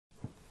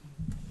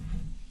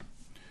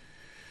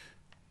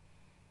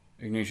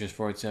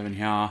Ignatius47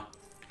 here.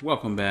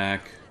 Welcome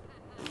back.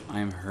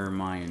 I am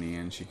Hermione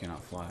and she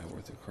cannot fly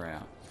worth a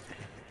crap.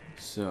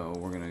 So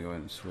we're gonna go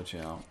ahead and switch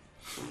out.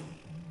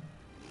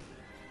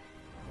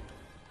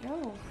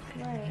 Oh,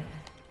 right.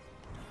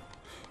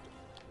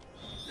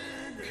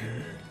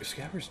 Can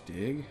scabbers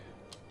dig?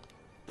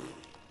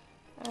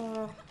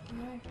 No.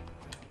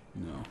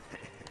 No.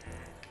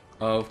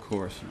 Of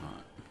course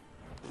not.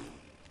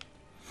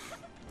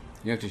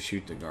 You have to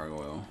shoot the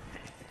gargoyle.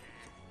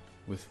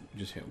 With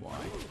just hit Y.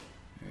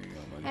 There you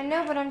go, buddy. I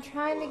know, but I'm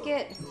trying to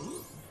get...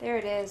 There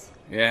it is.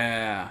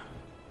 Yeah.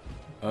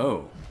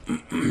 Oh.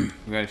 We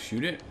gotta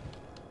shoot it?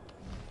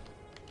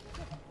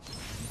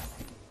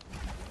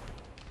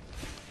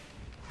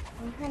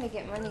 I'm trying to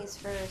get monies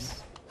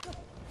first.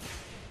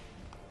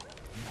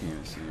 Can't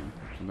even see him.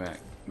 Come back,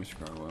 Mr.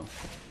 Gargoyle.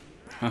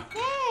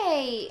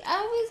 Hey!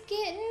 I was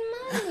getting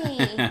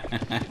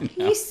money!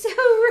 He's so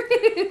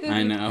rude!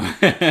 I know.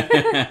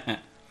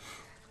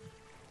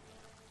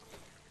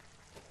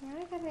 Now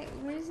I gotta...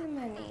 Where's the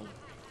money?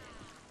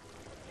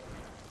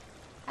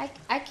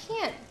 I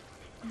can't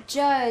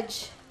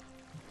judge...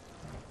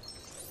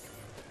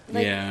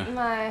 Like, yeah.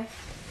 my...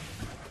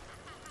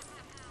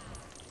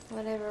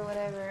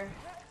 Whatever.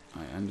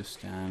 I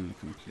understand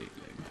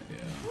completely, my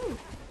dear. Ooh.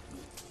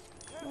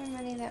 More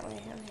money that way.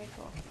 Okay,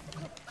 cool.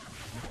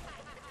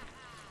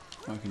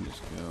 I can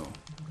just go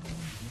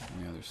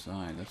on the other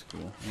side. That's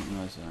cool. I didn't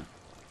realize that.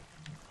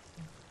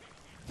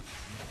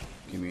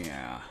 Give me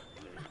a...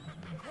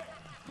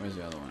 Where's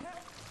the other one?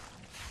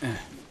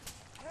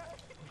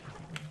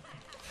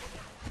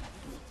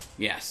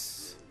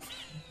 Yes.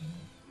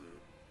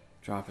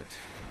 Drop it.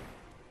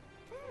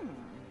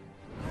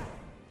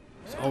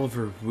 It's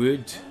Oliver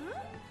Wood.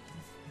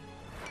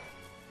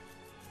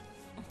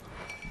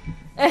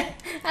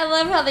 I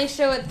love how they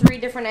show it 3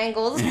 different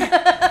angles.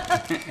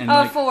 And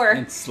oh, like, 4.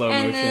 in slow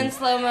and motion. then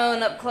slow-mo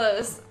and up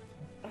close.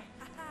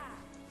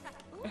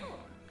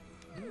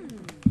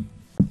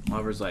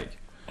 Oliver's like,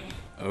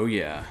 oh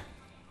yeah,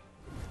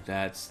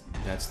 that's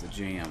the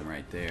jam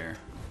right there.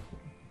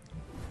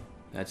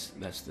 That's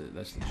the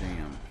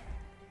jam.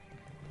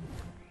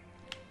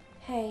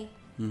 Hey,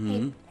 Mm-hmm.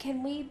 hey,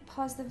 can we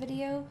pause the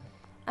video?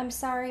 I'm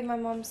sorry, my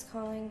mom's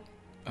calling.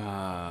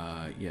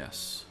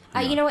 Yes.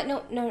 You know what?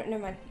 No, never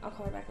mind. I'll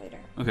call her back later.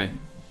 Okay.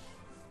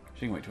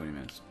 She can wait 20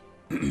 minutes.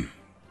 Unless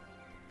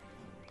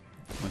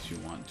you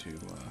want to,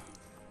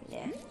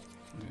 Yeah.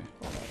 Okay.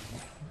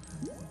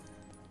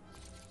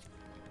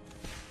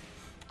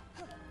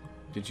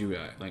 Did you,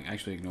 like,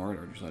 actually ignore it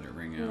or just let it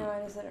ring out? No,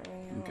 I just let it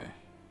ring out. Okay.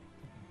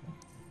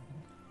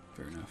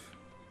 Fair enough.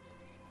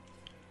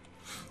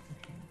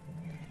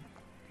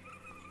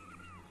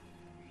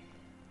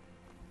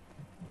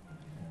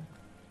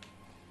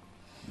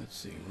 Let's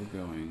see, we're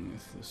going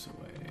this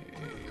way.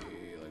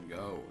 Let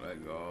go.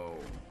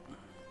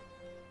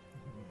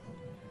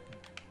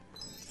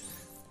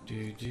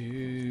 Do.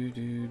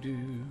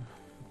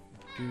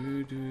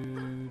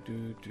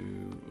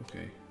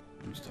 Okay,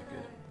 I'm stuck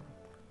it.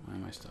 Why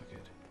am I stuck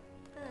it?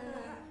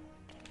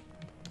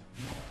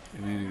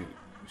 Do I need to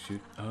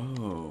shoot?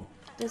 Oh.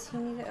 Does he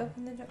need to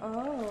open the door?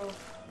 Oh.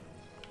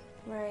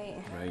 Right.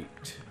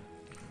 Right.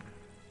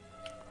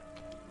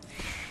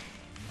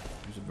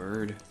 There's a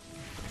bird.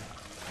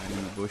 Hiding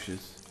in the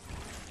bushes.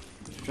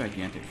 There's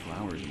gigantic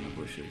flowers in the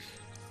bushes.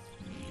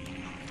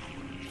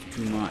 It's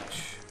too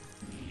much.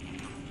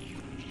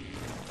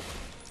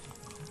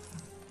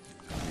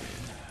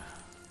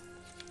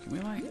 Can we,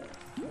 like,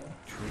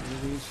 trigger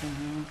these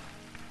somehow?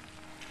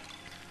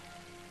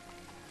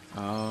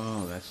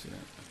 Oh, that's it.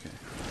 Okay.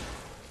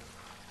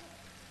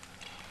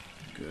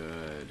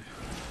 Good.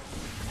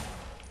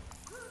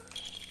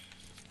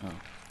 Oh.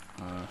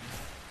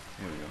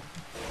 Here we go.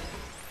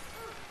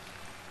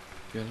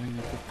 Filling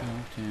up the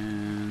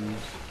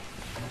fountains.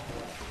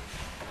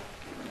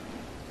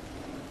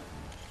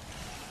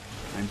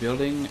 I'm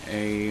building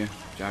a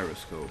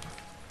gyroscope.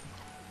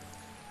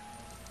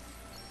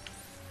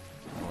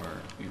 Or,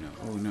 you know,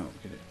 oh no,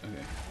 get it,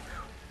 okay.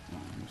 Oh,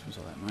 I miss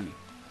all that money.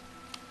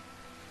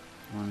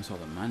 I miss all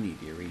the money,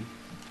 dearie.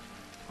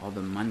 All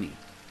the money.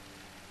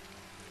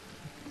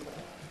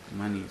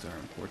 Monies are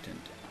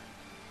important.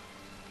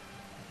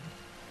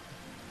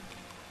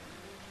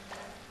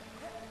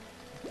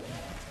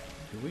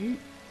 Do we?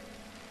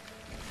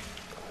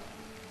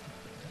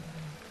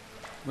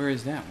 Where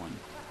is that one?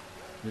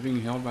 Is it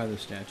being held by the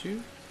statue?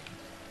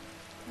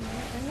 I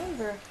don't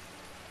remember.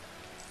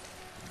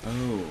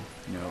 Oh,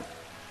 no.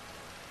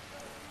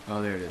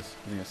 Oh, there it is.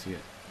 I think I see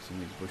it. It's in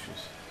these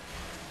bushes.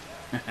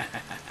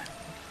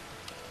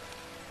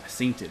 I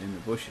seen it in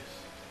the bushes.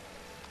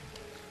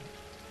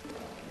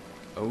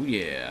 Oh,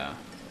 yeah.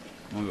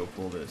 I'm gonna go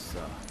pull this,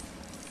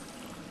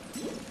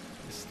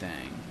 this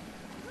thing.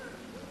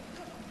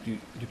 Do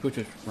you put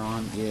your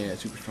Ron? Yeah,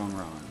 super strong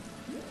Ron.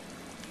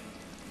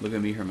 Look at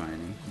me,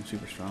 Hermione. I'm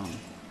super strong.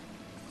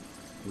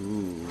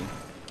 Ooh.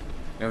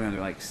 We have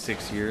another, like,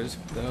 6 years,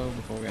 though,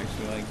 before we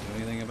actually, like, do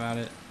anything about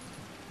it.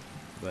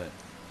 But,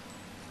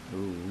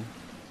 ooh.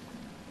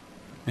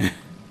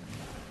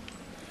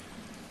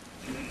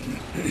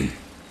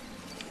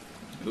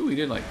 we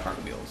did like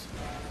cartwheels.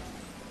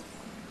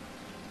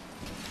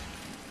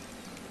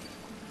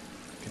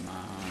 Come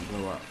on,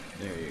 blow up.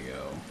 There you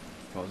go.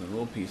 Falls in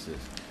little pieces.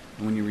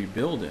 And when you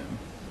rebuild him,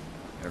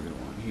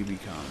 everyone, he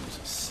becomes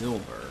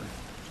silver.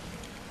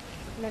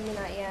 Maybe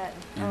not yet.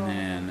 And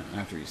then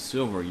after he's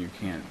silver, you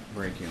can't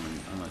break him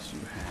unless you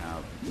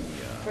have the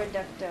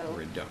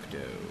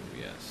Reducto,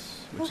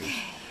 yes. Which is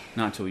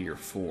not till year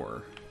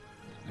 4,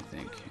 I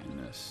think, in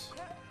this.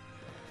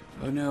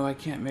 Oh no, I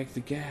can't make the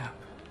gap.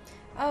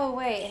 Oh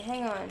wait,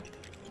 hang on.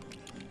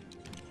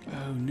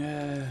 Oh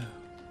no.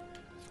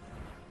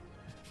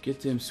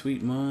 Get them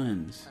sweet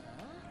muns.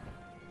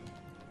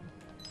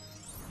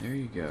 There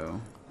you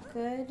go.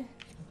 Good.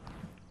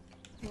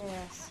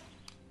 Yes.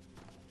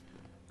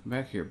 Come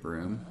back here,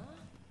 Broom.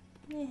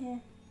 Yeah.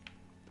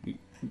 You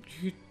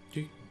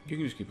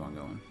can just keep on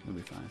going. You'll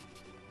be fine.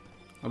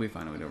 I'll be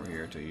fine with over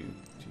here till you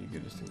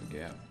get us through the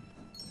gap.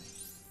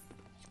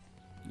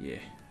 Yeah.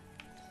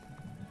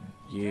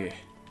 Yeah.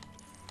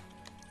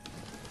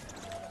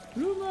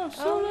 Luma,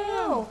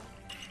 Oh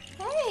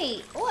no!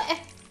 Hey! What?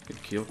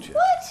 It killed you.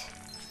 What?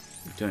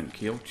 It done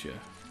killed you.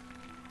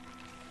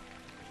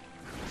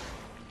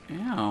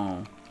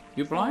 Ow.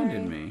 You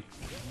blinded me.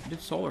 You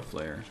did solar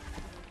flare.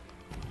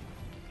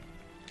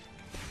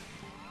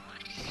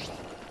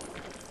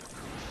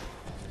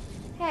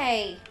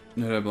 Hey!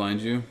 Did I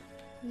blind you?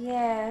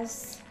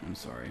 Yes. I'm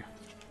sorry.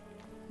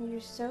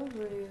 You're so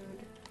rude.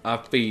 I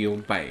feel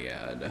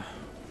bad.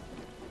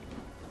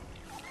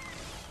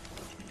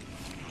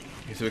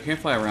 Okay, so we can't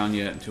fly around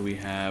yet until we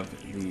have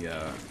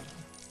the,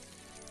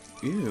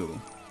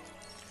 Ew.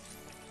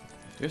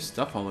 There's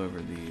stuff all over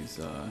these,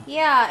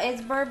 Yeah,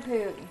 it's bird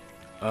poop.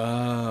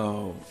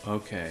 Oh,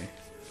 okay.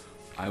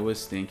 I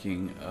was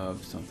thinking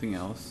of something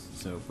else,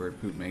 so bird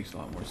poop makes a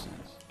lot more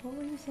sense. What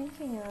were you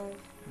thinking of?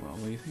 Well,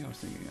 what do you think I was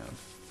thinking of?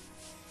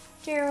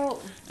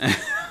 Gerald,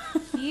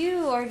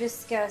 you are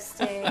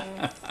disgusting.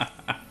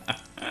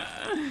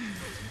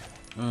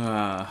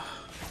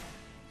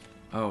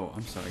 Oh,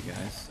 I'm sorry,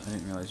 guys. I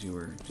didn't realize you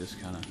were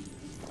just kind of...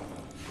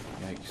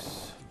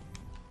 Yikes.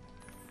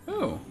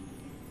 Oh.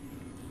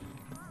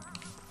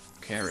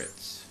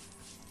 Carrots.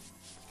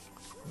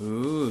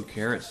 Ooh,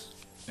 carrots.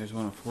 There's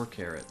one of 4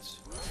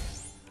 carrots.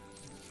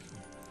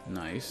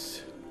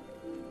 Nice.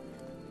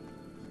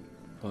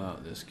 Pull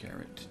out this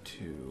carrot,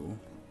 too.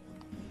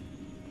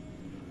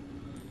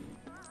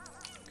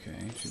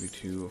 Okay, should be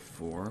 2 of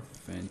 4.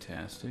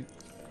 Fantastic.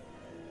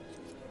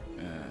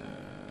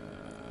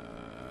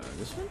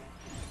 This one?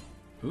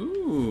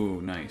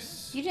 Ooh,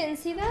 nice. You didn't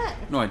see that?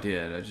 No, I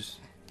did. I just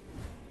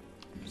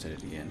said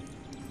it again.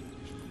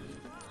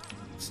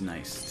 It's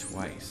nice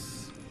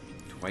twice.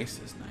 Twice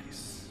as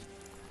nice.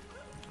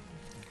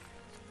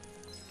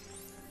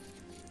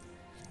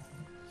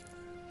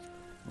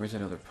 Where's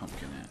that other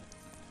pumpkin at?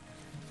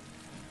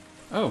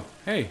 Oh,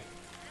 hey.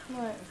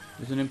 What?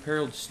 There's an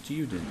imperiled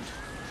student.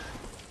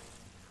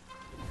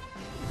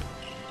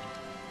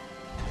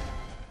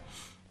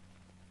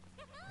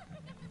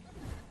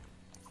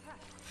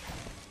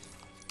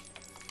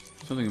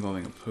 Something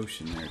involving a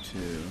potion there,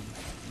 too.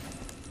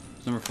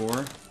 It's number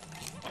 4.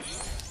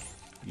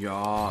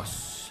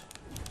 Yas.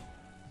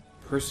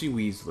 Percy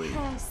Weasley.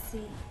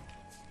 Percy.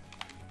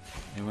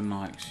 Everyone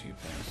likes you,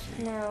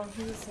 Percy. No,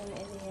 he's an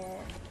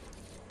idiot.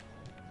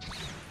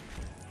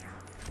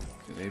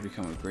 Did they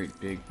become a great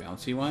big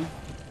bouncy one?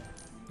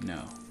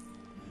 No.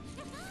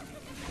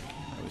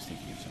 I was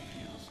thinking of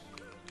something else.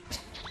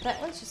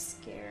 That one's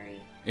just scary.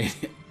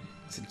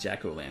 It's a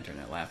jack-o'-lantern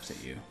that laughs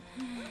at you.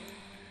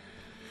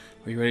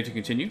 Are you ready to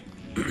continue?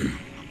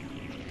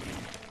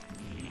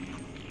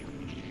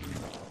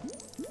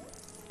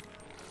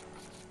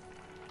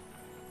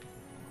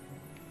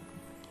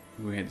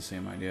 We had the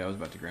same idea. I was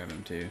about to grab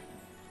him too.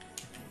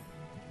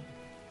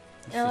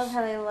 I love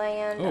how they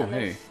land. Oh,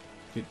 hey.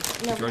 No,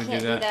 you we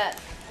can't do that.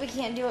 We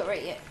can't do it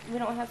right yet. We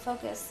don't have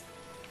focus.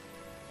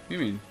 What do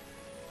you mean?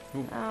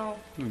 Oh.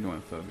 We don't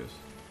have focus.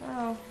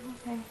 Oh,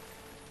 okay.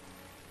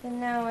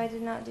 Then no, I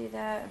did not do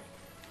that.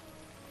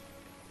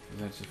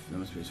 That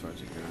must be as far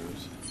as it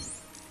goes.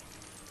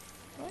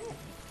 What?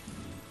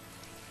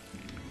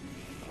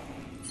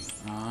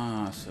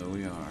 Ah, so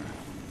we are.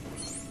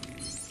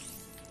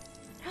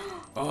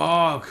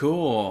 Oh,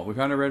 cool. We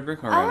found a red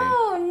brick already.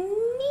 Oh,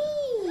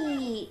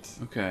 neat.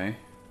 Okay.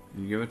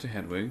 You give it to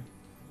Hedwig.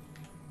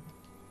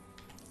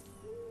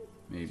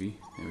 Maybe.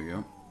 There we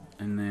go.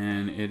 And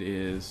then it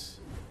is...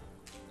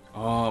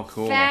 Oh,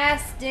 cool.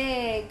 Fast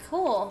dig.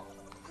 Cool.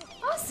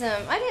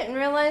 Awesome. I didn't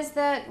realize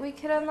that we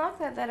could unlock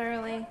that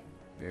early.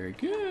 Very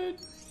good.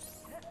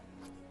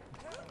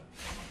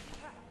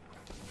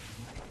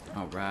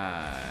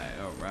 Alright,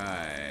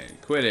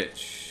 alright.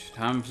 Quidditch.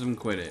 Time for some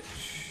Quidditch.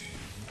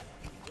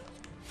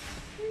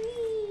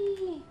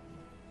 Whee!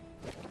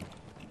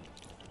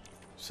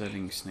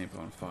 Setting Snape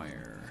on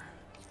fire.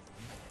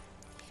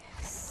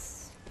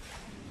 Yes.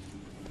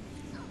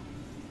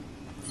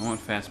 I want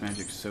fast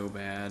magic so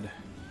bad.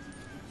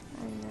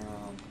 I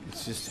know.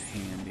 It's just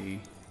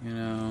handy, you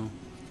know?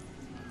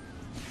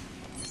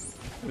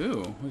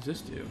 Ooh, what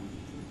does this do?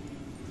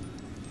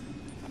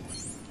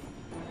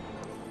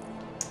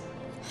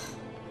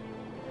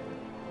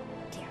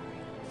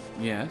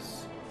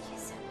 Yes.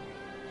 Yes.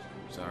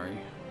 Sorry.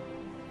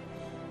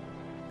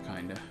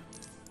 Kinda.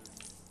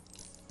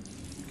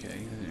 Okay,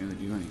 doesn't really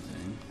do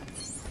anything.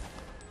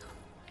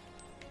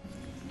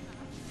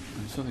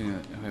 There's something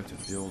that I have to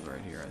build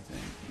right here, I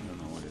think. I don't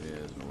know what it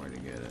is or where to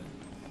get it.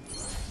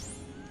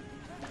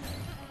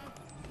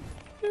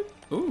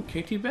 Ooh,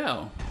 KT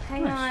Bell.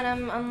 Hang on,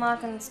 I'm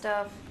unlocking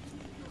stuff.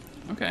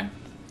 Okay.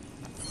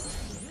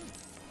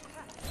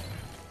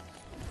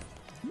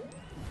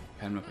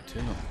 Had him up a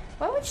till.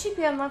 Why would she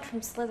be unlocked from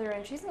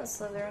Slytherin? She's not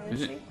Slytherin,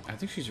 is she? I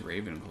think she's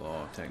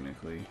Ravenclaw,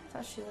 technically. I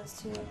thought she was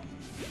too.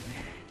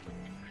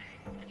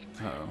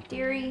 Uh-oh.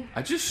 Dearie.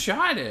 I just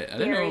shot it. I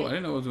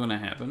didn't know what was gonna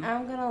happen.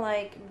 I'm gonna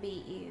like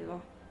beat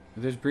you.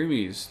 There's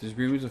broomies. There's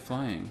broomies of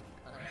flying.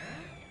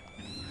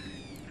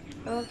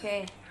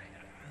 Okay.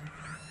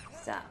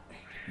 Stop.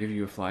 Give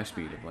you a fly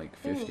speed of like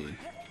 50. Ooh.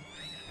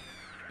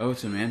 Oh,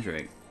 it's a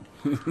mandrake.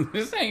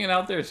 Just hanging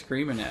out there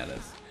screaming at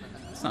us.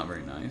 That's not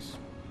very nice.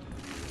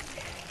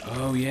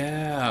 Oh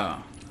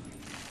yeah.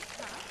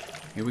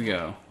 Here we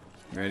go.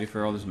 Ready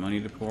for all this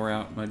money to pour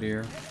out, my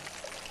dear?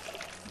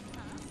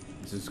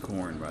 This is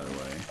corn, by the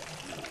way.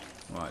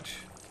 Watch.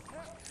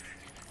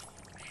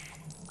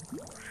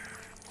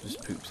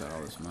 Just poops out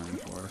all this money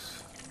for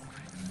us.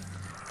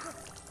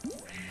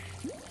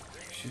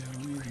 Show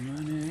me the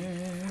money.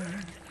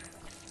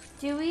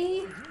 Do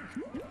we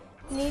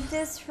need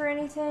this for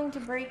anything? To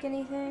break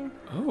anything?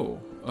 Oh,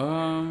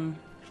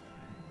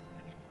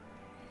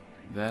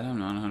 that I'm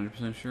not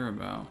 100% sure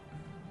about.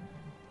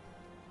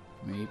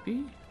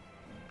 Maybe?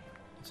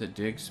 It's a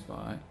dig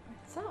spot.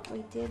 I thought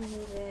we did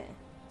need it.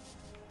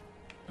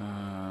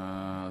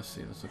 Let's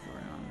see, let's look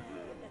around.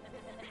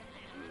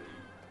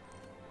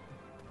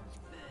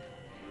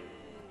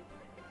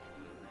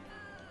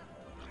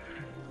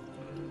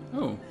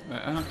 Oh, I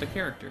unlocked the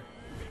character.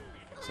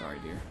 Sorry,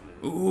 dear.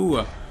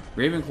 Ooh,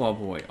 Ravenclaw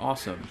boy,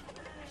 awesome.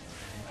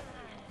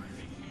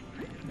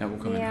 That will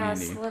come in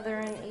handy. Yeah,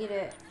 Slytherin, eat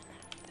it.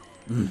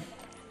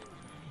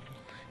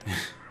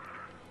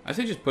 I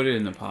say just put it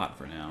in the pot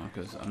for now,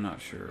 because I'm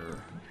not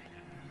sure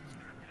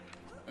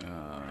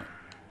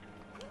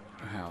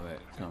how that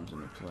comes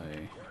into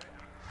play.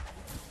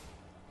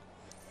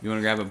 You want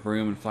to grab a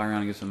broom and fly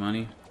around and get some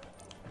money?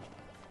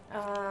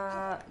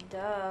 Duh,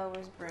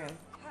 where's broom?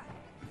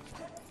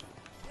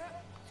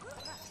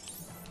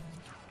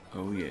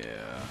 Oh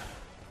yeah.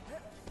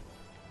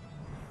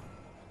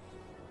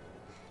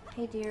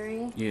 Hey,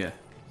 dearie. Yeah.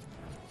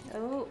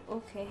 Oh,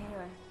 okay, hang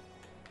on.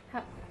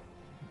 How?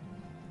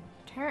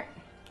 Turn.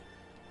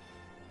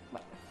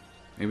 What?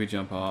 Maybe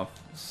jump off.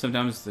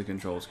 Sometimes the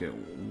controls get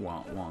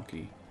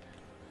wonky.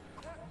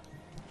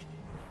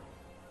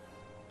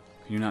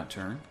 Can you not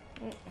turn?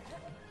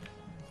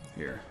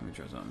 Here, let me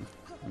try something.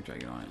 Let me try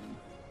to get on it.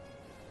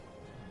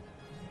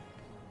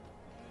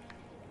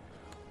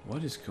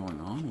 What is going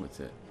on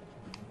with it?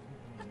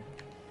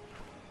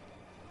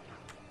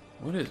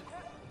 What is...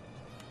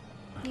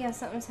 Yeah,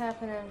 something's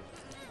happening.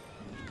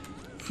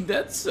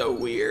 That's so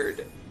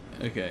weird.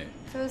 Okay.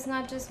 So it's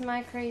not just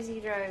my crazy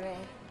driving.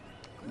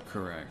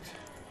 Correct.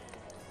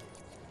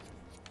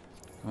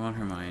 Come on,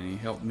 Hermione.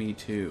 Help me,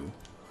 too.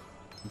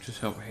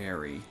 Just help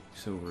Harry.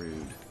 So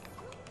rude.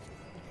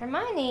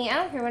 Hermione, I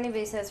don't care what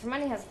anybody says.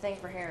 Hermione has a thing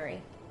for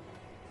Harry.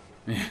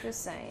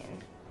 Just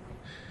saying.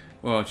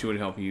 Well, she would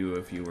help you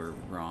if you were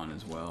Ron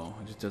as well.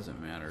 It just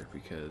doesn't matter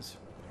because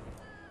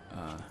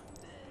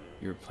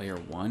you're player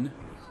one.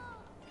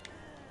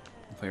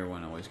 Player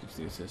one always gets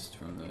the assist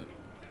from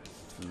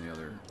the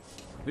other.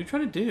 What are you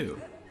trying to do?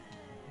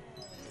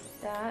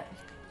 That.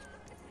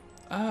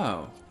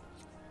 Oh.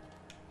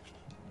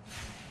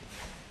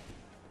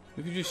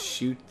 We could just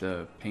shoot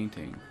the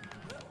painting.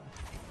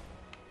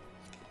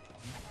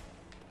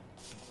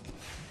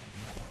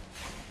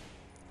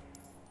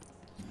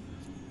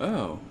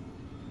 Oh.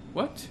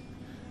 What?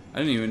 I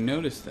didn't even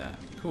notice that.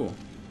 Cool.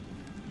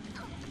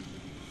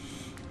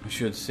 I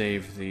should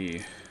save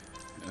the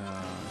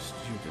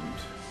student.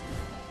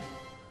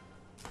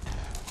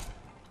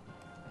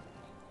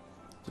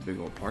 It's a big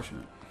old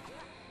parchment.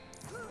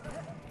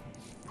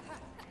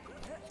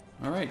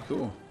 Alright,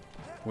 cool.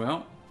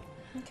 Well,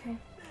 Okay.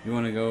 you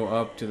want to go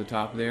up to the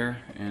top there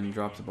and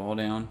drop the ball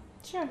down?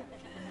 Sure.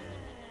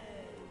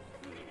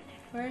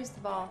 Where's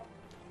the ball?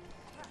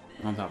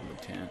 On top of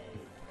the tent.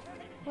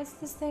 What's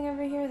this thing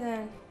over here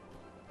then?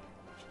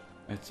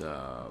 It's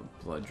a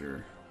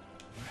bludger.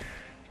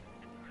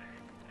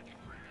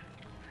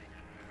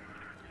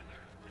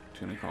 It's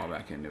gonna crawl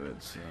back into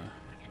its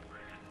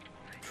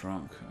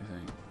trunk, I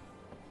think.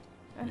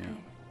 Okay. Yeah.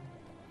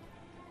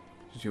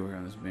 Just you over here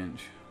on this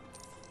bench.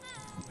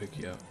 I'll pick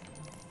you up.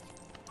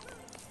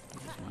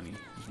 There's money.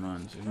 There's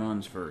muns. There's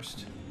muns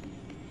first.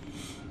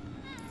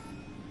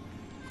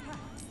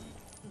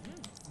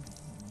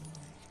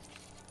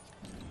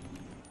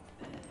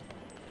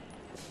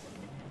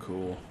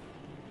 Cool.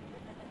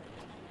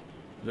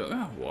 Is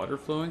there water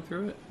flowing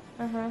through it?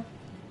 Uh-huh.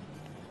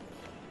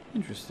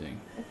 Interesting.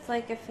 It's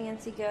like a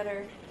fancy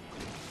gutter.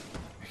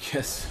 I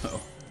guess so.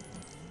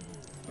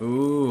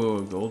 Ooh,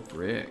 a gold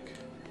brick.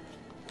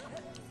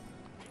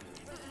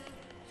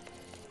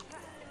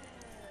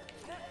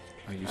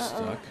 Are you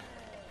stuck?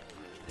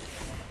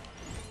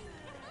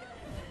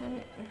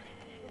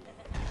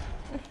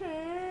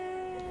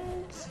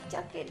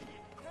 Stuck it.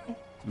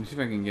 Let me see if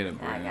I can get it.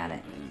 I got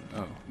it.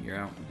 Oh, you're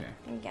out? Okay.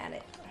 I got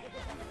it.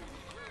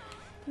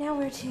 Now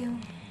where to?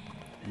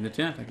 In the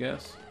tent, I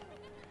guess.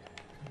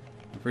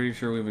 I'm pretty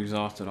sure we've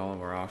exhausted all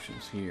of our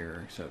options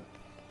here, except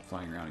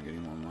flying around and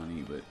getting more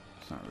money, but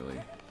it's not really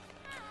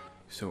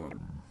so...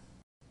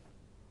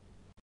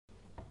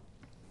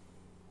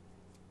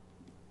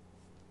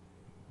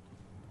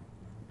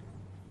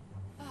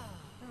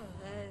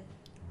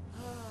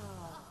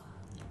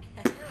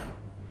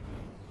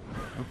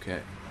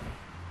 Okay.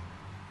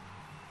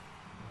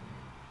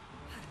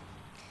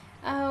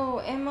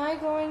 Oh, am I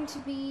going to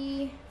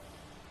be...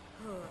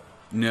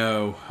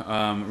 No.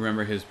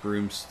 Remember his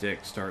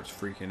broomstick starts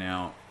freaking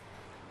out,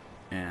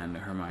 and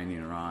Hermione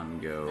and Ron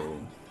go...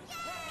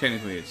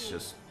 Technically, it's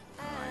just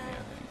Hermione,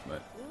 I think,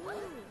 but...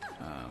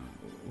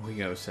 we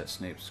gotta set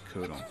Snape's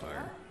coat on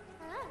fire.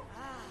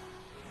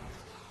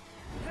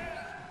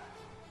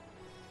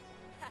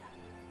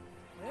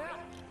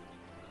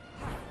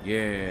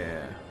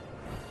 Yeah.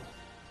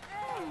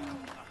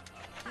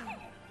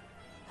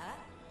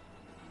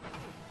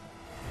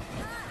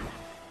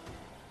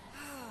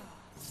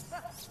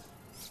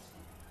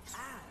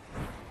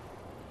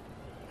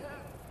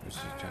 Just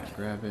trying to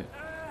grab it.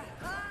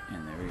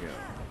 And there we go.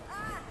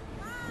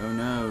 Oh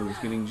no, he's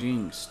getting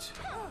jinxed.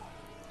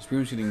 This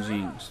room's getting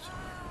jinxed.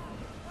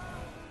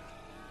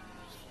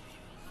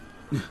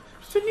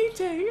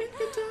 Finite!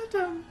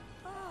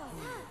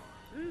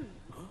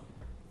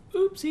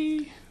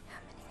 Oopsie.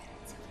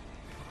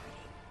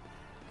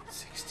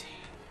 16.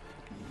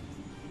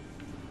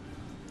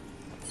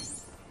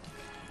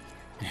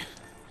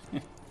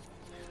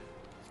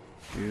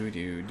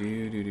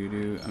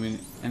 do. I mean,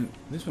 and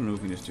this one we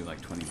can just do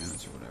like 20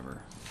 minutes or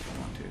whatever if I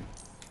want to.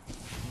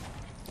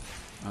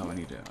 Oh, we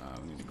need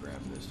to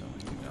grab this. Don't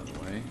we? Get it out of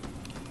the way.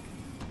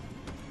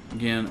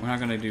 Again, we're not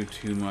going to do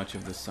too much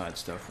of the side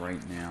stuff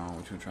right now,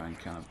 which we'll try and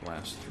kind of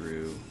blast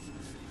through.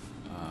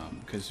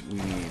 Because we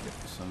need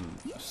some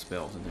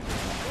spells that we don't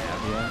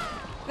have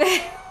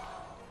yet.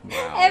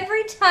 Wow.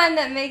 Every time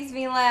that makes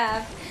me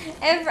laugh.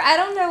 I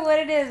don't know what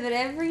it is, but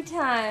every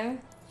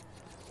time.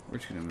 We're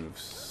just going to move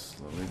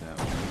slowly that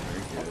way.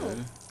 Very good.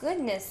 Oh,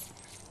 goodness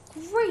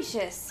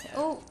gracious.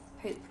 Oh,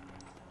 poop.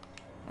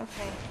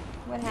 Okay,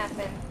 what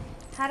happened?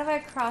 How do I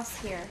cross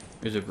here?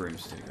 There's a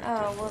broomstick right there.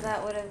 Oh, well,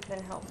 that would have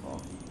been helpful.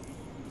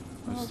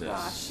 What's this?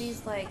 Gosh,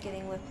 she's like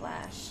getting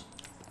whiplash.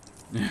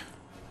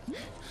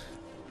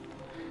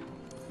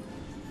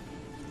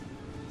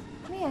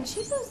 Man,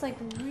 she goes like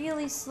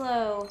really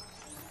slow.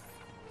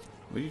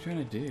 What are you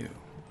trying to do?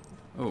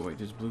 Oh, wait,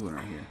 there's a blue one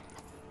right here.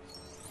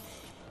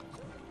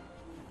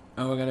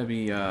 Oh, I gotta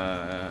be,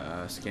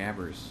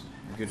 Scabbers.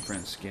 Our good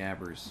friend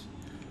Scabbers.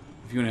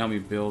 If you want to help me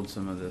build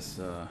some of this,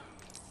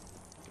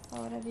 Why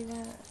would I do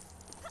that?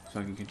 so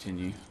I can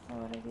continue.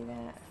 Why would I do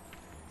that?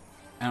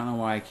 I don't know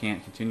why I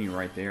can't continue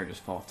right there,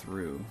 just fall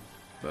through,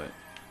 but...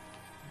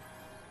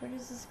 Where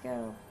does this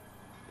go?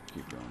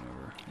 Keep going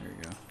over. There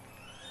you go.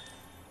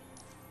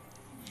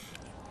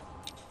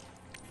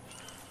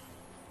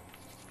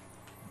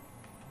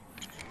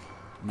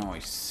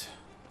 Nice.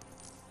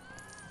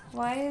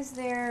 Why is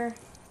there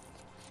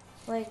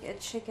like a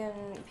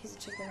piece of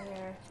chicken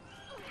here?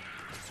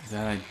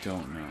 That I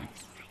don't know.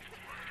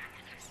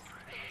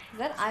 Is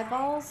that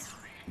eyeballs?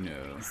 No.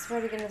 I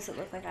swear to goodness it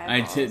looked like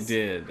eyeballs. I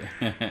did.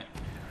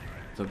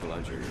 The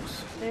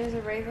bludgers. There's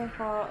a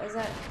Ravenclaw. Is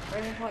that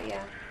Ravenclaw?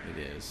 Yeah. It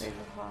is.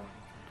 Ravenclaw.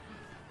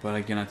 But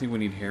again, I think we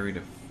need Harry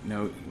to...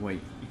 No,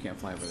 wait. You can't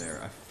fly over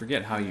there. I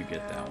forget how you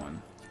get that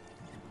one.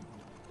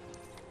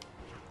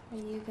 Are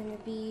you gonna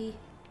be...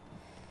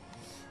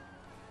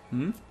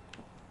 Hmm?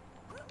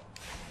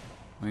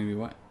 Maybe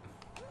what?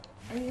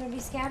 Are you gonna be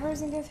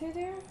Scabbers and go through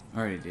there? I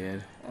already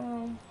did.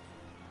 Oh.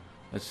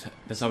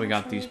 That's how we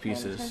got these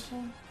pieces.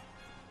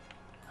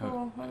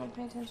 Oh, I don't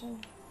pay attention.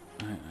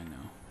 I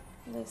know.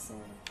 Listen.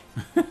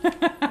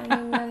 I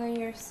need none of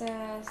your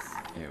sass.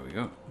 There we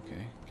go.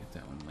 Okay, get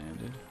that one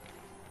landed.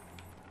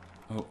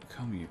 Oh,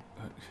 come you.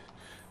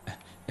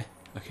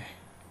 Okay.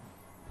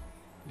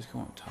 Just go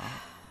on top.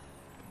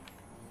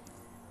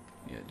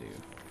 Yeah, do.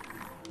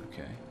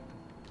 Okay.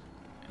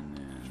 And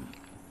then...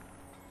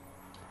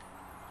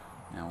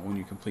 Now, when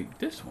you complete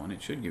this one,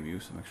 it should give you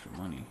some extra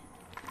money.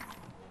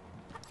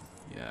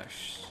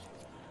 Yes.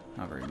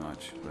 Not very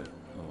much, but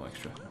a little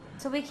extra.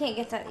 So we can't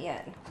get that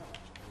yet.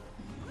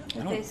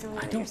 That's basically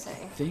what you're saying.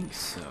 I don't think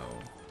so.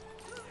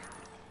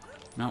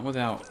 Not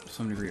without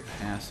some degree of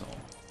hassle.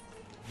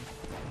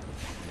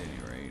 At any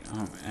rate.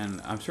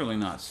 And I'm certainly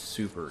not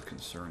super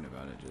concerned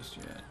about it just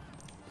yet.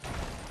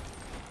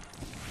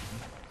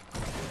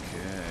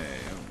 Okay,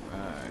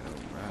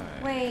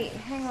 alright. Wait,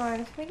 hang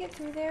on. Can we get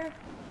through there?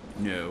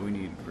 No, we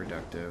need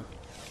Reducto.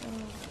 Oh.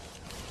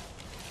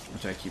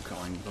 Which I keep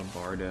calling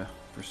Bombarda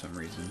for some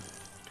reason.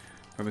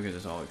 Probably because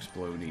it's all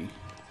explodey.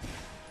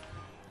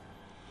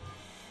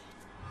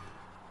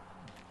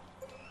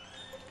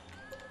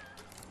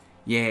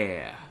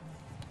 Yeah.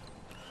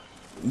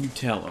 You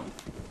tell him.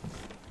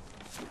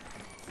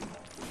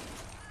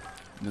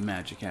 The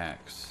magic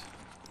axe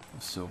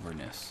of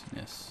silverness.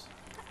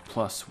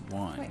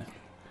 +1. Wait.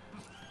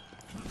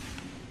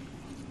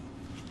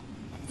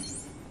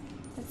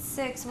 That's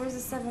 6. Where's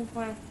the 7th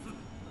one?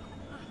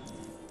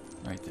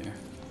 Right there.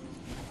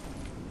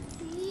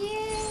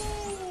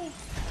 Yay!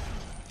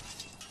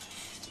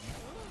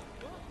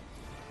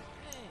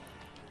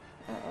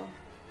 Uh-oh.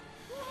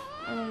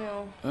 Oh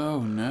no. Oh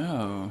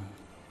no.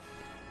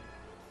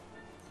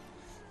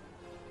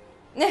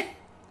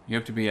 You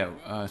have to be at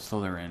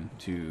Slytherin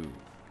to...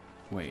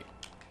 Wait.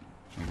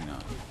 Maybe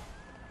not.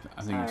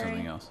 I think it's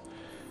something else.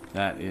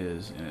 That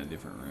is in a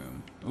different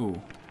room. Ooh.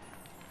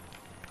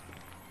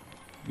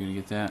 You gonna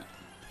get that?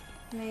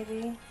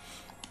 Maybe.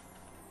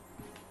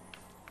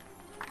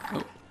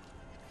 Oh.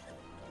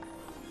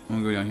 I'm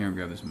gonna go down here and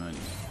grab this money.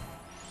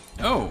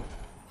 Oh!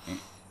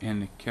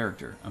 And the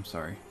character. I'm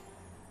sorry.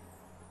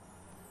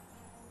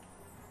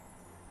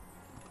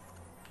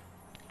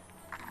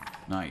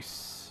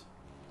 Nice.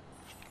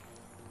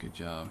 Good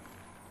job.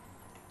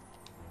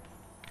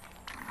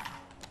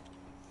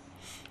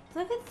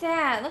 Look at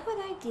that. Look what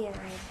I did.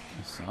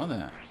 I saw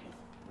that.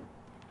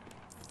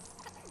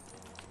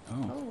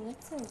 Oh. Oh,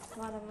 that's a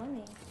lot of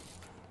money.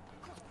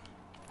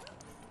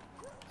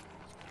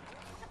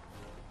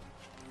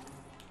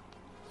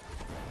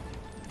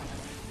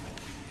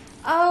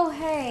 Oh,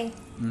 hey.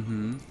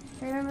 Mm-hmm.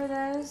 Remember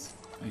those?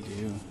 I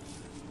do.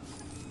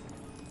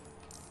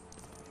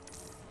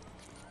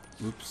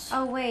 Oops.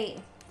 Oh, wait.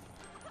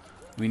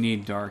 We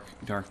need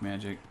dark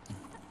magic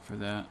for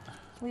that.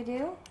 We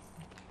do?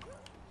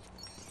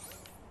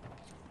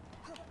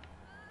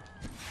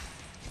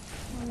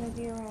 Oh,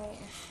 maybe you're right.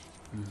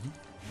 Mm-hmm.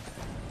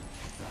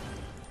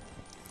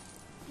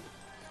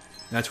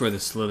 That's where the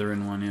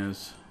Slytherin one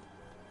is.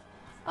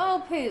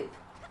 Oh, poop.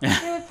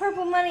 There was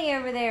purple money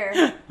over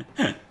there.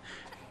 Oh,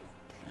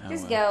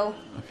 Just well.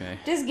 go. Okay.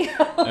 Just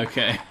go.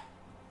 Okay.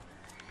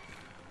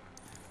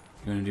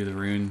 You want to do the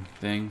rune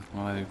thing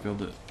while I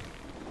build it?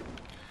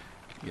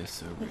 Yes,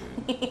 so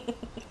rude.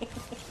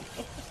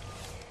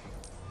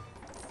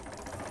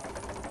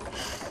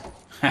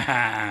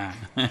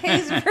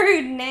 Who's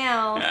rude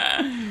now?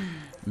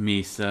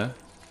 Misa.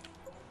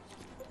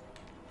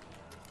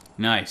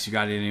 Nice, you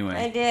got it anyway.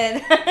 I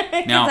did.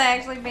 Because Now- I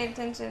actually paid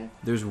attention.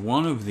 There's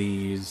one of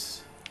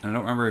these, and I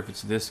don't remember if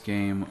it's this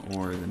game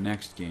or the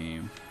next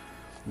game,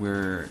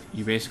 where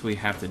you basically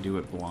have to do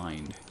it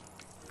blind.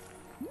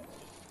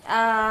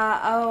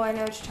 Oh, I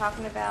know what you're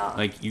talking about.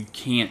 Like, you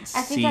can't see...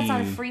 I think that's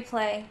on free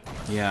play.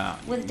 Yeah.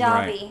 With right.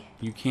 Dobby.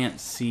 You can't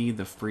see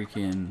the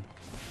freaking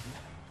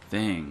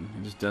thing.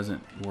 It just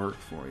doesn't work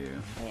for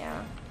you.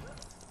 Yeah.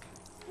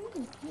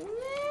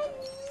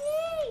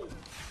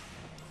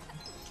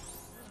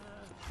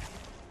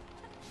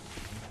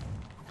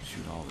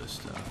 Shoot all this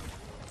stuff.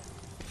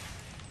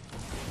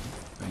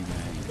 Bang,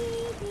 bang.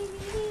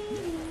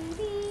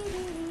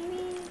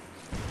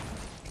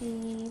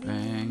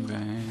 Bang,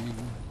 bang.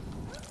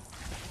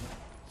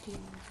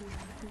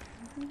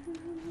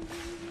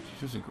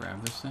 You supposed to grab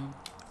this thing?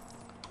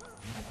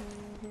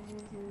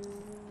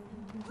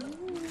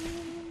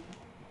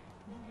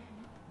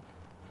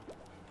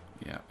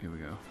 Yeah, here we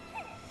go.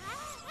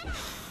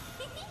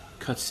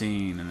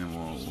 Cutscene, and then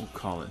we'll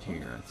call it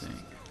here, I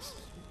think.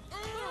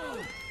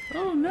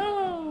 Oh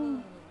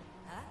no!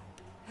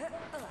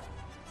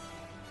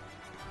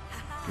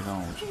 Get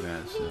on with your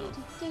bad self.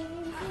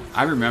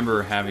 I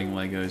remember having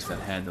Legos that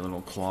had the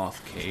little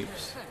cloth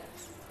capes.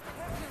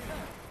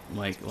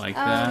 Like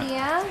that. Oh,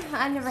 yeah?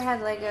 I never had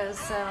Legos,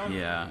 so...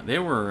 Yeah, they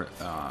were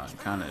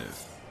kind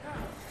of...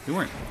 They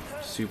weren't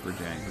super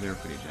jank, but they were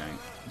pretty jank.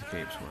 The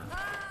capes were.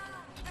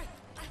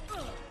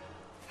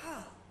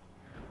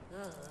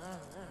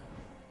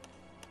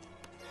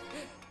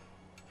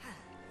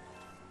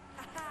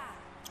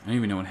 I don't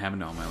even know what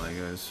happened to all my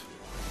Legos.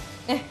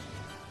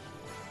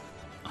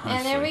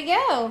 And there we go.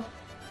 I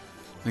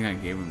think I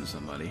gave them to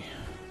somebody.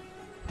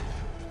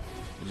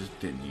 I just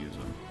didn't use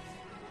them.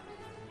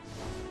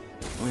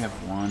 We have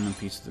one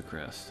piece of the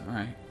crest.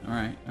 Alright,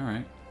 alright,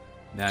 alright.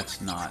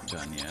 That's not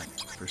done yet,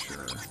 for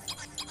sure.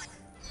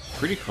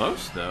 Pretty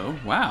close, though.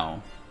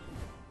 Wow.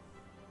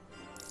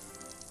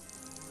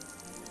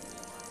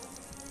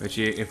 Bet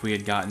you if we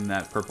had gotten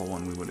that purple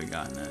one, we would have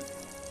gotten it.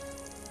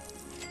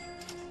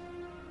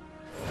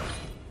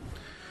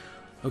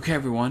 Okay,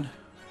 everyone.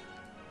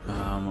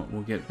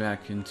 We'll get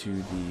back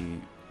into the...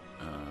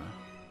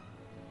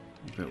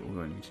 but we're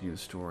going to continue the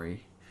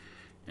story.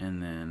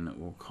 And then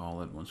we'll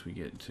call it once we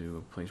get to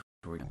a place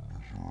where we can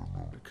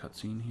a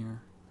cutscene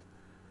here.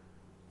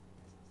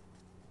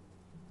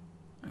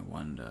 I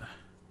wonder.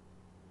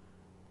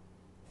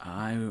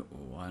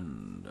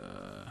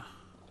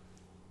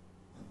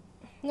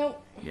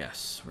 Nope.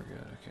 Yes, we're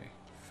good. Okay,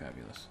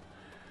 fabulous.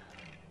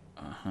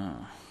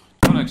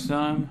 Until next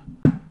time,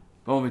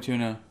 Bulba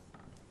Tuna.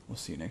 We'll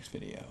see you next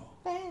video.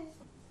 Bye.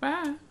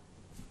 Bye.